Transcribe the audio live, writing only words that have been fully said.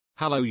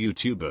Hello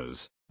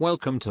YouTubers,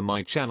 welcome to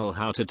my channel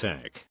How to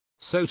Tech.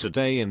 So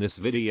today in this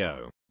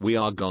video, we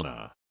are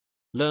gonna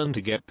learn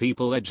to get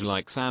people Edge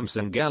like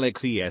Samsung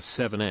Galaxy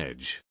S7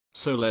 Edge.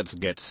 So let's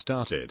get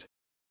started.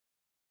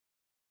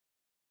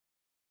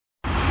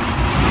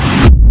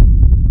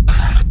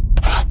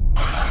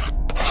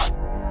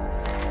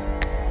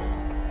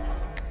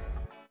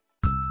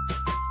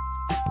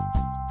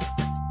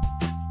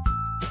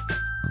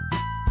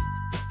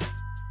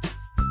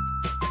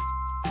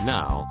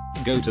 Now,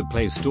 go to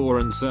Play Store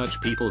and search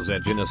People's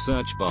Edge in a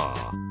search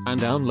bar, and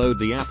download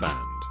the app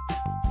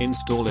and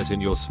install it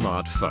in your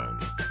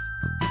smartphone.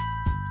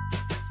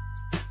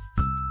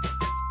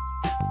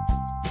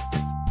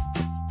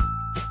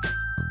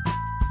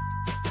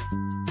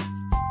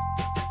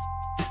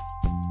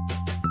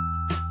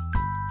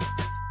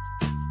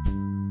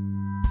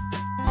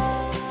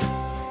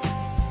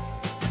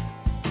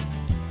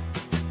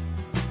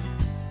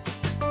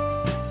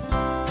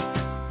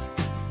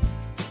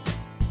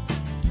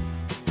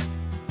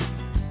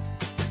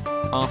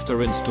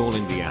 After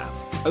installing the app,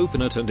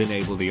 open it and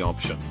enable the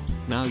option.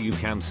 Now you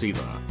can see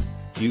the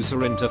user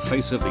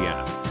interface of the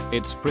app.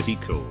 It's pretty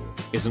cool,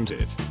 isn't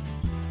it?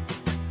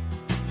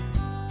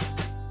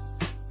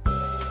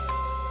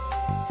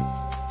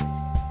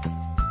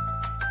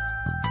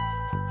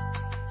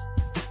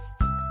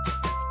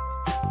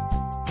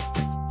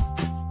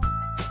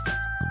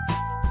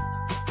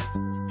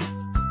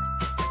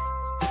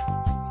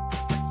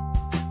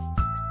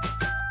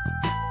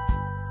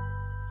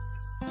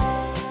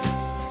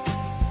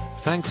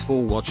 Thanks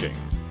for watching,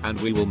 and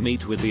we will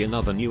meet with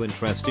another new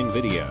interesting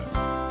video.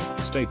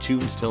 Stay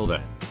tuned till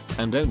then,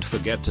 and don't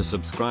forget to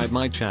subscribe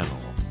my channel.